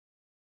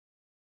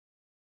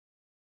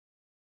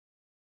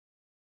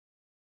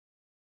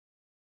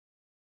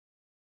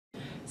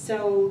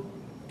So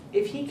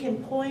if he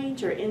can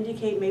point or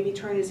indicate, maybe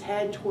turn his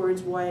head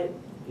towards what,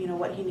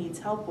 what he needs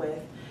help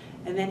with,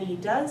 and then he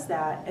does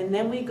that, and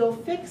then we go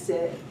fix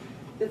it,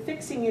 the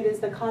fixing it is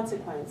the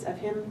consequence of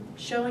him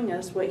showing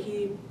us what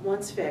he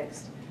wants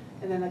fixed,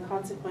 and then the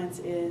consequence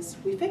is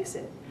we fix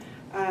it.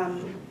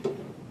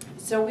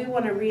 So we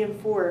want to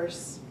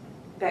reinforce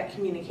that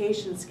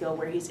communication skill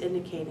where he's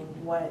indicating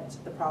what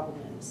the problem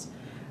is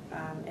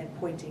and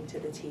pointing to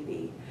the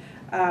TV.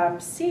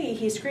 C,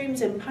 he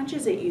screams and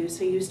punches at you,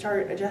 so you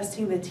start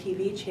adjusting the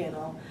TV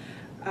channel.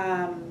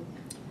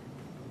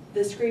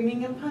 The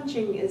screaming and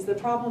punching is the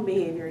problem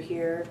behavior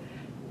here.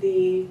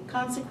 The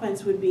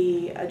consequence would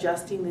be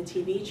adjusting the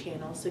TV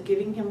channel, so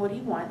giving him what he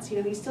wants.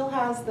 He still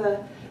has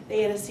the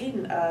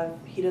antecedent of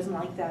he doesn't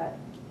like that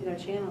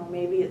channel.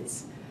 Maybe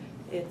it's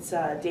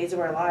Days of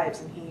Our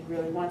Lives and he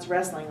really wants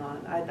wrestling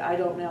on. I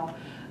don't know.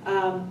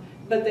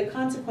 But the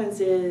consequence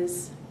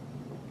is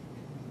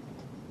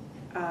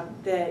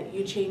that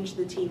you change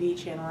the TV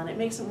channel, and it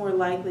makes it more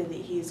likely that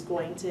he's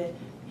going to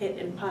hit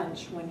and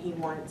punch when he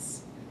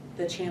wants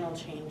the channel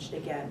changed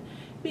again.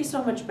 It'd be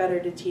so much better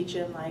to teach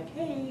him, like,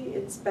 hey,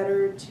 it's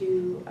better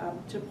to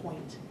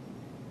point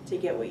to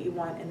get what you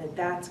want, and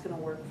that's going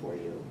to work for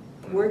you.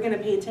 We're going to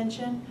pay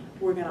attention,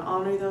 we're going to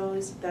honor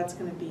those, that's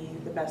going to be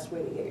the best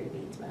way to get your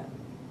needs met.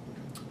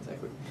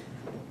 Exactly.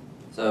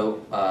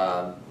 So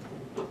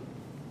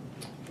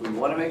we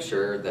want to make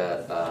sure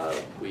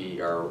that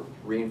we are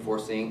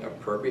reinforcing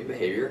appropriate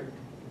behavior.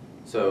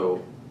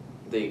 So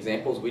the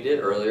examples we did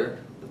earlier,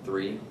 the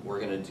 3, we're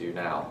going to do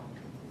now.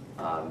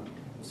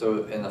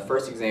 So in the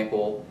first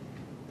example,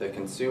 the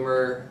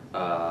consumer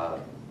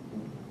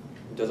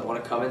doesn't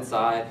want to come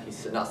inside. He's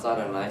sitting outside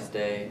on a nice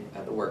day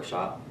at the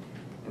workshop.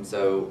 And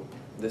so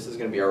this is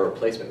going to be our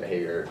replacement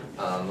behavior.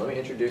 Let me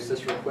introduce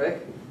this real quick.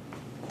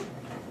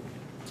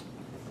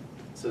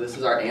 So this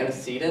is our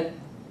antecedent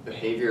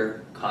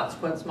behavior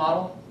consequence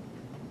model,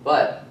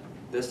 but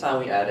this time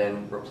we add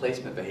in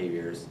replacement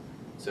behaviors.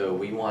 So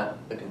we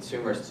want the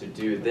consumers to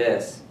do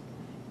this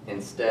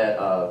instead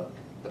of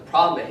the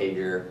problem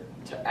behavior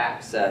to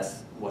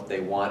access what they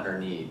want or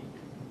need,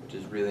 which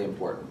is really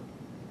important.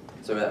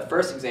 So in that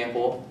first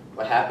example,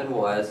 what happened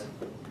was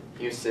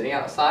he was sitting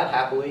outside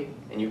happily,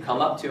 and you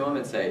come up to him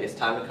and say, it's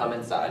time to come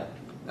inside.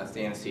 That's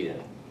the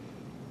antecedent.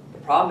 The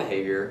problem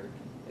behavior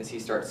is he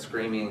starts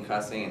screaming and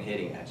cussing and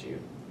hitting at you.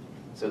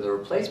 So the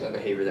replacement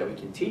behavior that we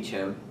can teach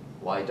him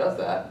while he does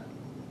that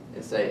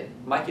is say,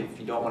 Mike, if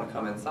you don't want to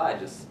come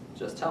inside,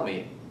 just tell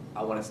me,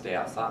 I want to stay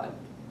outside.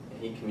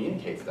 And he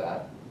communicates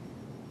that,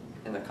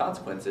 and the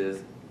consequence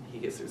is he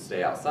gets to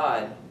stay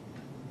outside,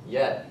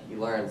 yet he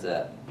learns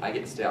that I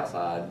get to stay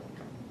outside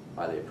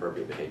by the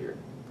appropriate behavior.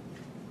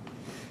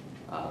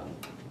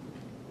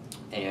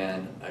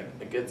 And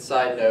a good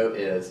side note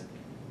is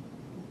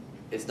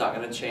it's not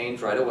going to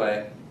change right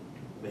away.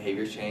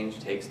 Behavior change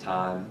takes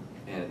time,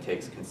 and it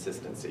takes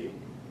consistency.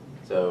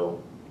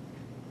 So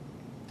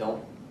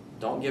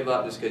don't give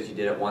up just because you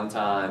did it one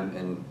time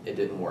and it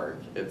didn't work.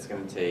 It's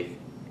going to take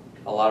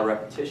a lot of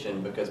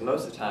repetition, because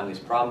most of the time these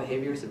problem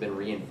behaviors have been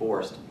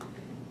reinforced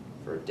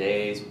for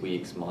days,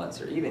 weeks,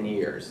 months, or even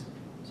years.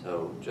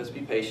 So just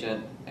be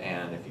patient,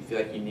 and if you feel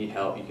like you need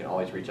help, you can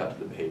always reach out to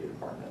the behavior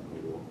department.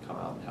 We will come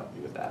out and help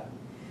you with that.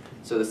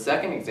 So the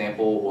second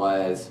example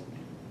was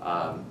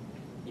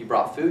you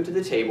brought food to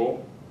the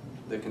table.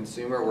 The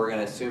consumer, we're going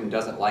to assume,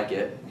 doesn't like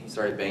it. He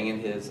started banging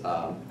his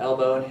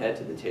elbow and head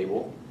to the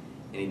table,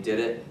 and he did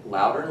it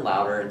louder and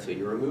louder until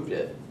you removed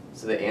it.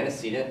 So the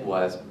antecedent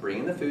was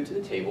bringing the food to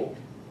the table.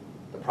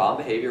 The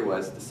problem behavior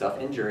was the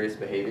self-injurious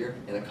behavior,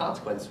 and the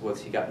consequence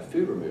was he got the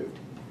food removed.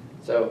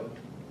 So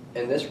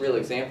in this real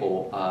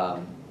example,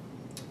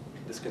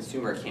 this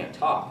consumer can't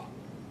talk.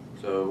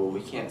 So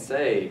we can't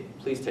say,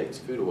 please take this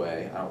food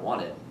away, I don't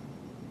want it.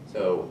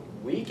 So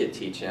we could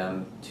teach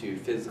him to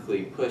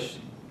physically push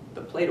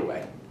the plate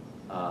away,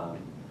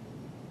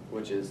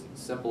 which is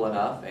simple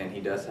enough, and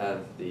he does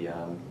have the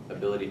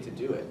ability to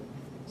do it.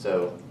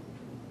 So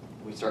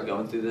we start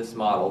going through this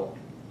model.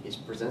 He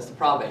presents the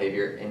problem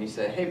behavior, and you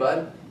say, hey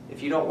bud,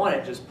 if you don't want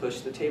it, just push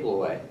the table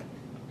away.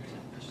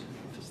 Push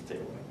the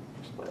table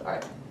away. All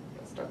right,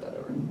 let's start that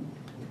over.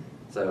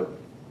 So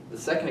the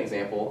second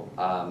example,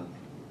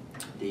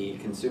 the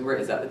consumer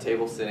is at the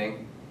table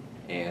sitting,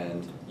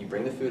 and you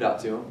bring the food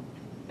up to him,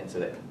 and so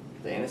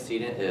the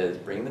antecedent is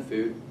bringing the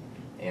food,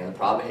 and the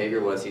problem behavior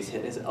was he's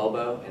hitting his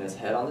elbow and his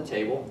head on the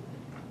table,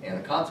 and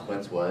the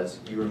consequence was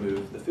you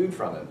remove the food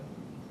from him.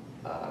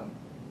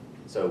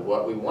 So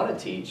what we want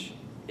to teach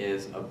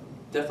is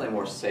definitely a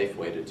more safe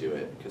way to do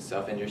it, because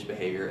self-injurious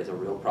behavior is a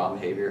real problem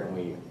behavior, and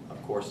we,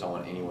 of course, don't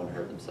want anyone to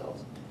hurt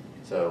themselves.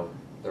 So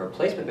the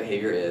replacement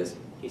behavior is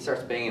he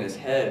starts banging his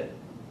head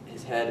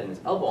and his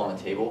elbow on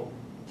the table.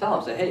 Tell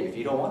him, say, hey, if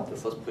you don't want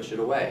this, let's push it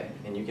away.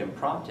 And you can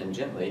prompt him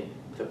gently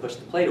to push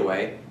the plate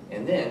away,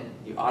 and then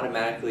you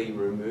automatically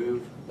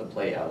remove the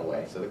plate out of the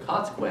way. So the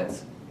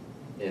consequence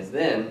is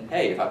then,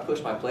 hey, if I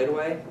push my plate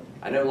away,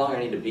 I no longer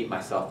need to beat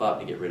myself up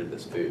to get rid of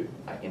this food.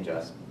 I can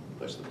just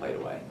push the plate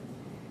away.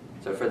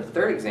 So for the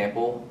third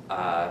example,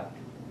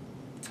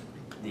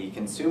 The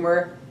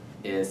consumer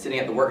is sitting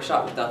at the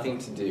workshop with nothing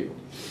to do.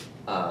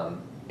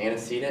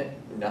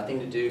 Antecedent, nothing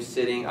to do,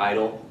 sitting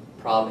idle.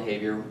 Problem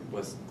behavior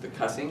was the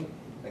cussing.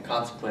 The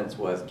consequence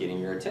was getting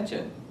your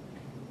attention.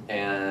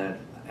 And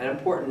an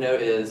important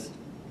note is,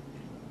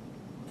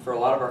 for a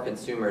lot of our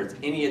consumers,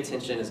 any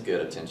attention is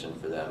good attention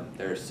for them.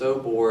 They're so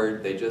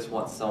bored, they just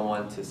want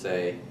someone to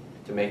say,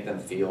 to make them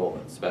feel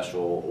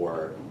special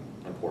or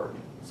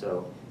important.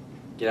 So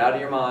get out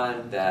of your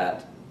mind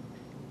that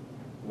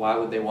why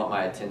would they want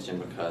my attention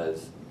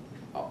because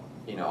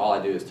all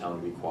I do is tell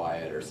them to be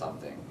quiet or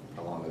something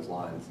along those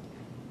lines.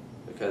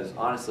 Because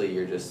honestly,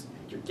 you're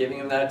giving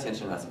them that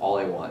attention, that's all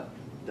they want.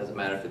 It doesn't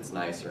matter if it's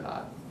nice or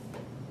not.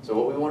 So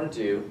what we want to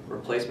do,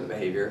 replacement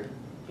behavior,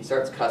 he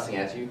starts cussing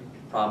at you,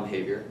 problem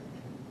behavior.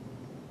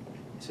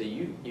 So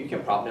you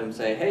can prompt him and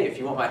say, hey, if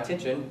you want my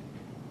attention,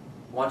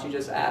 why don't you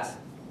just ask,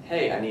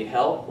 hey, I need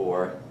help,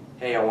 or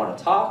hey, I want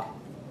to talk.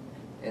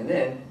 And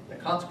then the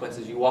consequence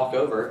is you walk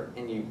over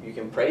and you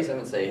can praise him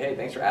and say, hey,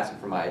 thanks for asking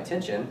for my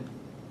attention.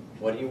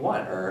 What do you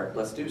want? Or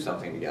let's do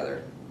something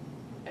together.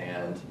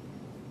 And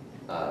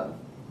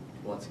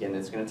once again,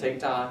 it's going to take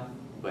time,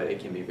 but it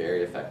can be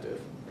very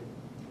effective.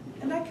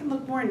 And that can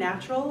look more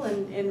natural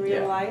in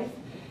real life.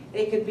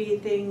 It could be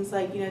things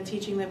like,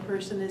 teaching the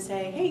person to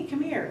say, hey,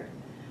 come here.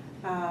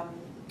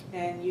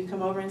 And you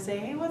come over and say,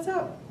 hey, what's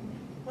up?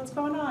 What's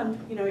going on?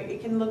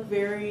 It can look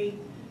very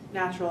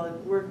natural.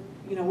 And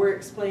we're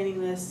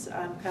explaining this,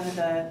 kind of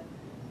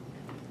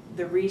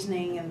the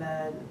reasoning and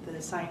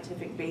the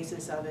scientific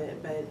basis of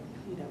it, but,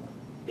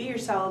 be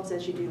yourselves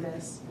as you do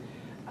this.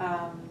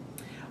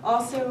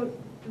 Also,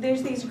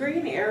 there's these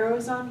green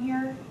arrows on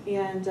here,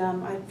 and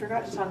I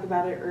forgot to talk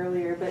about it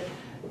earlier, but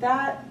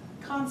that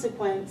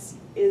consequence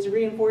is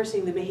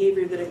reinforcing the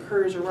behavior that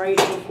occurs right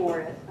before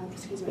it.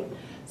 Excuse me.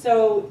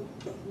 So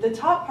the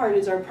top part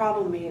is our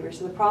problem behavior.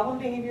 So the problem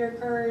behavior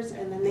occurs,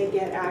 and then they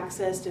get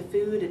access to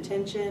food,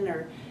 attention,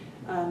 or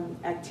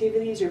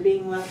activities, or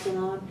being left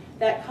alone.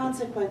 That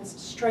consequence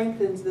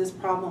strengthens this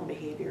problem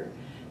behavior.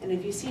 And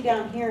if you see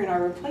down here in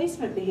our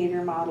replacement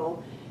behavior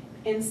model,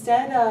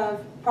 instead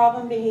of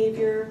problem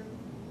behavior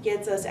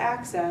gets us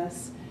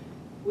access,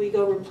 we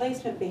go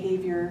replacement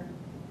behavior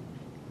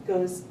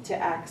goes to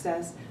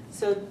access.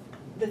 So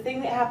the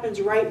thing that happens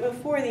right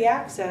before the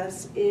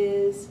access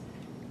is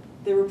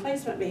the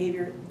replacement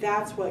behavior.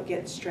 That's what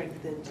gets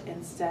strengthened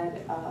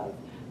instead of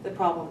the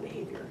problem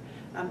behavior.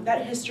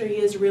 That history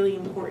is really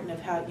important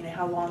of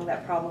how long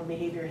that problem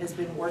behavior has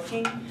been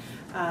working,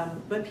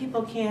 but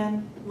people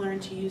can learn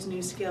to use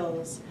new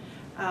skills.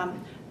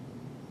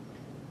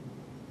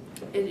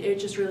 It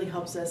just really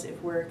helps us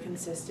if we're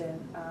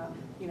consistent,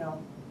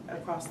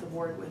 across the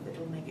board with it.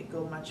 It'll make it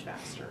go much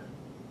faster.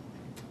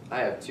 I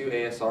have 2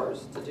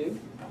 ASRs to do.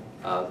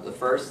 The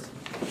first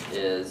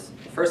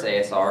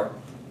ASR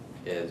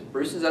is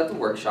Bruce is at the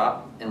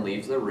workshop and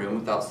leaves the room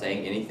without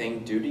saying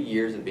anything due to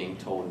years of being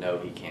told no,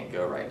 he can't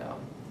go right now.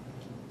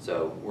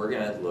 So we're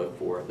going to look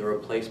for the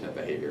replacement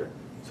behavior.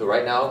 So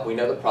right now we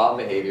know the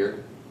problem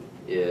behavior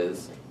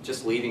is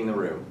just leaving the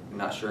room,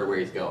 not sure where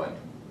he's going.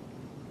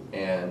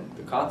 And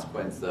the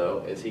consequence though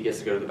is he gets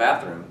to go to the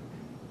bathroom.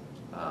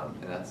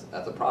 And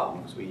that's a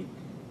problem because we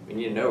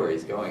need to know where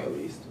he's going at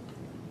least.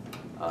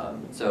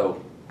 So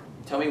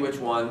tell me which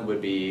one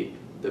would be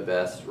the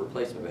best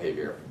replacement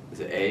behavior. Is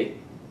it A,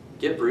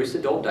 get Bruce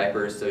adult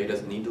diapers so he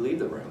doesn't need to leave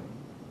the room?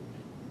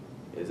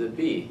 Is it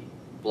B,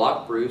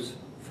 block Bruce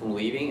from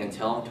leaving and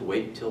tell him to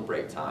wait until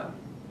break time?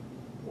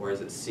 Or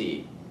is it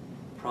C,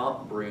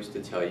 prompt Bruce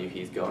to tell you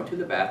he's going to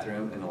the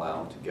bathroom and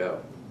allow him to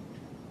go?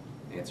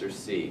 Answer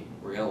C,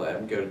 we're going to let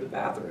him go to the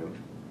bathroom.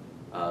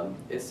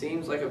 It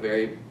seems like a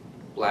very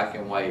black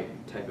and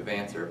white type of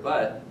answer,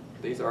 but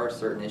these are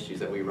certain issues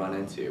that we run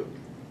into.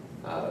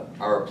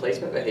 Our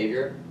replacement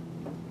behavior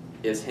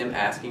is him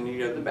asking you to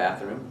go to the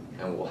bathroom,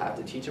 and we'll have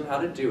to teach him how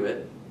to do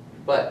it,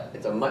 but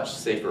it's a much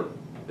safer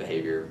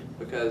behavior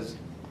because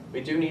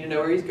we do need to know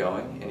where he's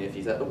going, and if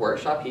he's at the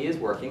workshop, he is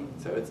working,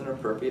 so it's an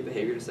appropriate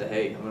behavior to say,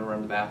 hey, I'm going to run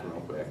to the bathroom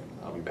real quick,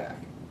 I'll be back.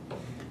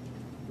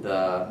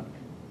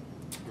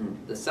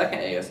 The second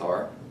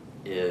ASR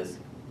is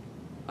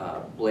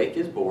Blake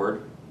is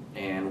bored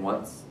and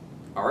wants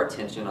our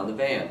attention on the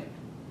van.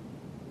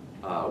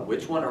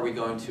 Which one are we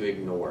going to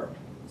ignore?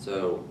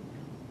 So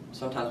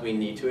sometimes we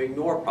need to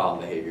ignore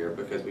problem behavior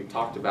because we've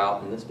talked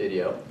about in this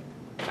video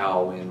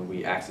how when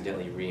we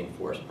accidentally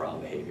reinforce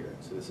problem behavior.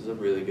 So this is a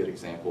really good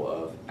example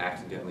of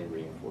accidentally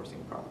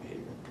reinforcing problem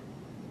behavior.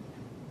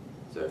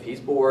 So if he's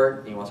bored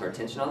and he wants our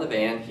attention on the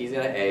van, he's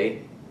going to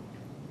A,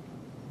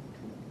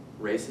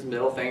 raise his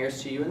middle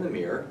fingers to you in the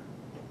mirror,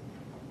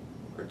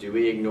 or do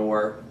we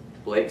ignore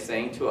Blake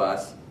saying to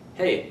us,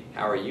 hey,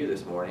 how are you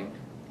this morning?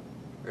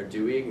 Or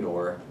do we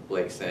ignore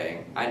Blake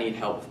saying, I need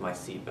help with my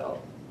seatbelt?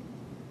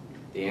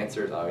 The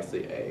answer is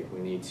obviously A. We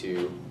need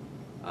to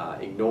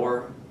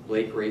ignore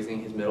Blake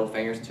raising his middle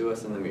fingers to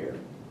us in the mirror.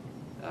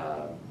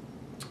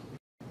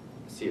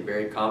 See it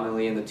very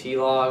commonly in the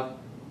T-log.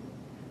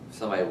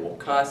 Somebody will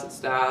cuss at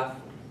staff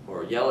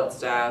or yell at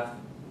staff,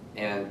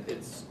 and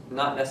it's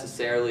not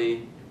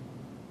necessarily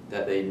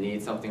that they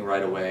need something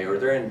right away or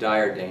they're in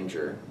dire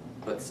danger,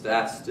 but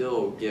staff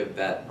still give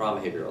that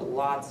problem behavior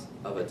lots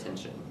of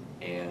attention.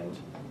 And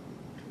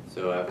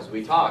so as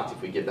we talked,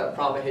 if we give that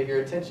problem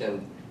behavior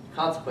attention,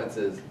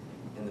 consequences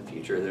in the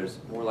future, there's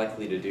more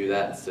likely to do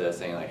that instead of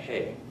saying like,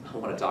 hey, I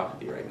want to talk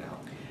with you right now.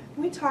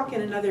 We talk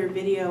in another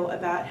video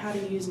about how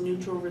to use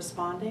neutral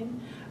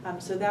responding.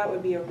 So that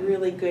would be a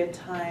really good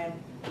time.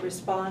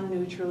 Respond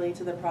neutrally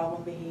to the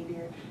problem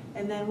behavior.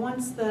 And then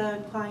once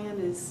the client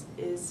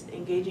is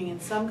engaging in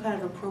some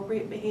kind of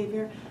appropriate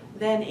behavior,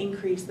 then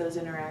increase those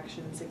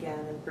interactions again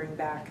and bring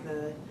back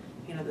the,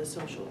 the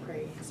social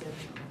praise and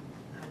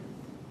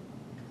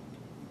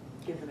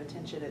give them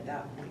attention at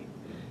that point.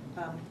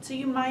 So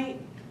you might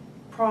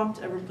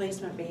prompt a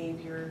replacement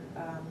behavior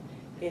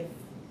if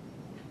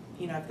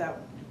that,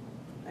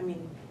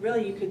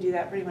 really you could do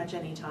that pretty much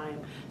any time.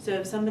 So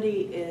if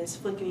somebody is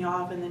flicking you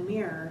off in the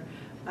mirror,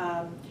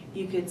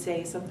 you could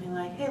say something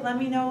like, hey, let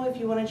me know if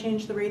you want to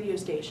change the radio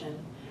station,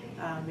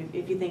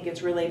 if you think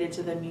it's related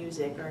to the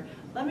music, or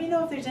let me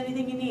know if there's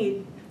anything you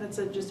need. That's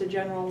just a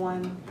general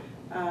one.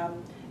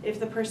 If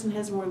the person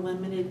has more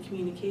limited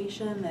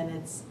communication, then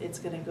it's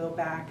going to go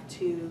back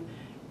to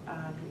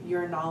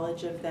your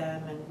knowledge of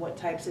them and what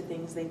types of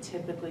things they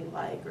typically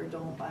like or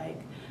don't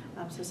like.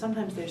 So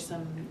sometimes there's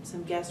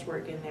some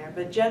guesswork in there,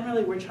 but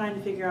generally we're trying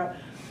to figure out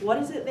what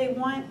is it they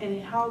want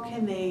and how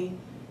can they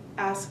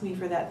ask me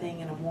for that thing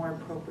in a more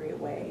appropriate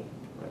way.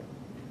 Right.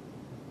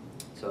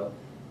 So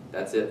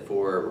that's it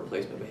for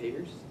replacement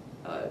behaviors.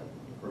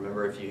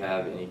 Remember, if you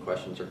have any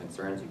questions or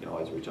concerns, you can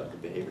always reach out to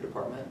the behavior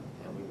department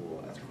and we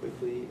will, as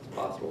quickly as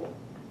possible,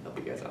 help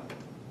you guys out.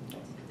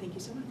 Thanks. Thank you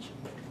so much.